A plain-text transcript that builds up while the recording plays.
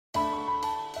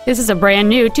This is a brand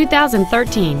new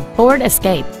 2013 Ford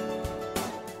Escape.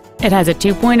 It has a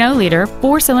 2.0-liter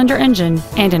four-cylinder engine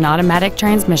and an automatic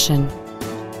transmission.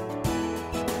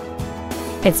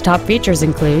 Its top features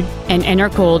include an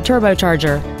intercooled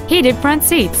turbocharger, heated front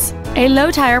seats, a low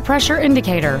tire pressure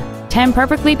indicator, 10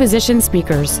 perfectly positioned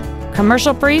speakers,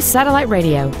 commercial-free satellite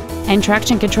radio, and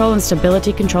traction control and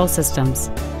stability control systems.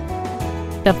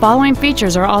 The following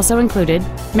features are also included: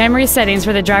 memory settings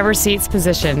for the driver's seat's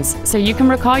positions, so you can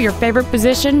recall your favorite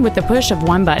position with the push of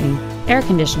one button, air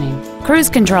conditioning, cruise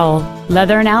control,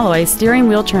 leather and alloy steering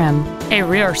wheel trim, a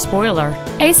rear spoiler,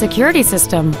 a security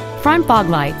system, front fog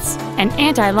lights, an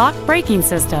anti-lock braking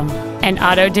system, an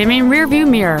auto-dimming rear-view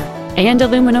mirror, and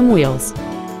aluminum wheels.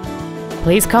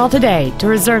 Please call today to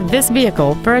reserve this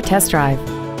vehicle for a test drive.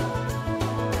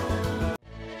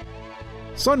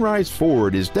 Sunrise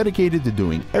Ford is dedicated to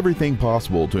doing everything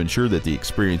possible to ensure that the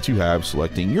experience you have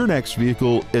selecting your next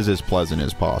vehicle is as pleasant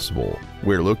as possible.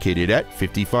 We're located at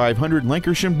 5500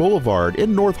 Lankershim Boulevard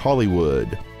in North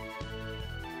Hollywood.